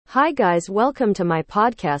Hi guys, welcome to my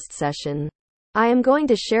podcast session. I am going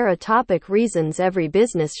to share a topic: reasons every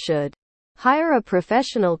business should hire a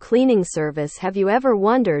professional cleaning service. Have you ever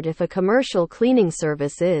wondered if a commercial cleaning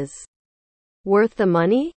service is worth the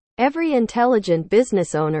money? Every intelligent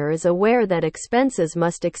business owner is aware that expenses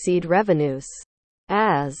must exceed revenues.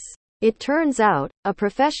 As it turns out, a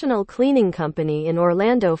professional cleaning company in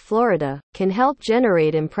Orlando, Florida, can help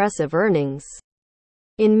generate impressive earnings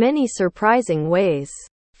in many surprising ways.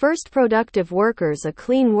 First, productive workers. A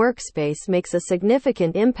clean workspace makes a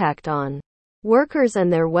significant impact on workers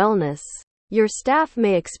and their wellness. Your staff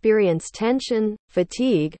may experience tension,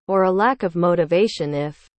 fatigue, or a lack of motivation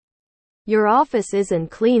if your office isn't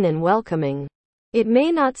clean and welcoming. It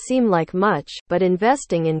may not seem like much, but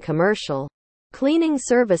investing in commercial cleaning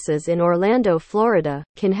services in Orlando, Florida,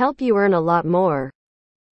 can help you earn a lot more.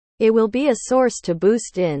 It will be a source to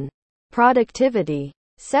boost in productivity.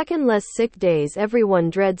 Second, less sick days.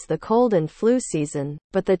 Everyone dreads the cold and flu season,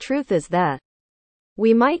 but the truth is that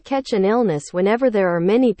we might catch an illness whenever there are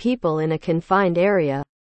many people in a confined area.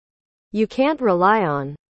 You can't rely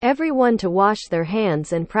on everyone to wash their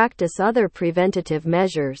hands and practice other preventative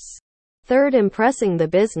measures. Third, impressing the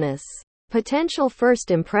business. Potential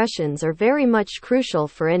first impressions are very much crucial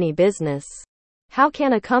for any business. How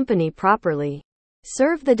can a company properly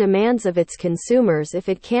serve the demands of its consumers if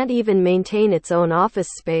it can't even maintain its own office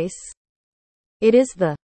space? It is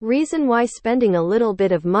the reason why spending a little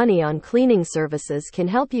bit of money on cleaning services can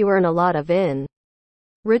help you earn a lot of in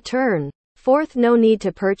return. Fourth, no need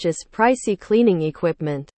to purchase pricey cleaning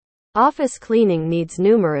equipment. Office cleaning needs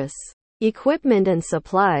numerous equipment and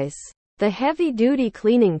supplies. The heavy-duty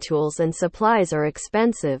cleaning tools and supplies are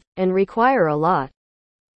expensive and require a lot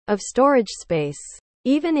of storage space.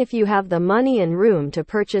 Even if you have the money and room to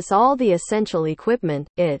purchase all the essential equipment,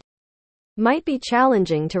 it might be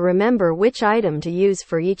challenging to remember which item to use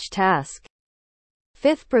for each task.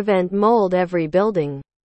 Fifth, prevent mold. Every building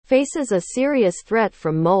faces a serious threat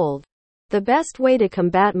from mold. The best way to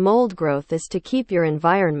combat mold growth is to keep your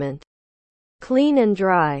environment clean and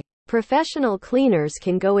dry. Professional cleaners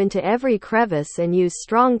can go into every crevice and use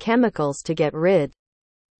strong chemicals to get rid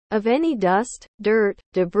of any dust, dirt,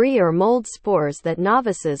 debris, or mold spores that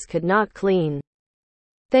novices could not clean.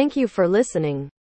 Thank you for listening.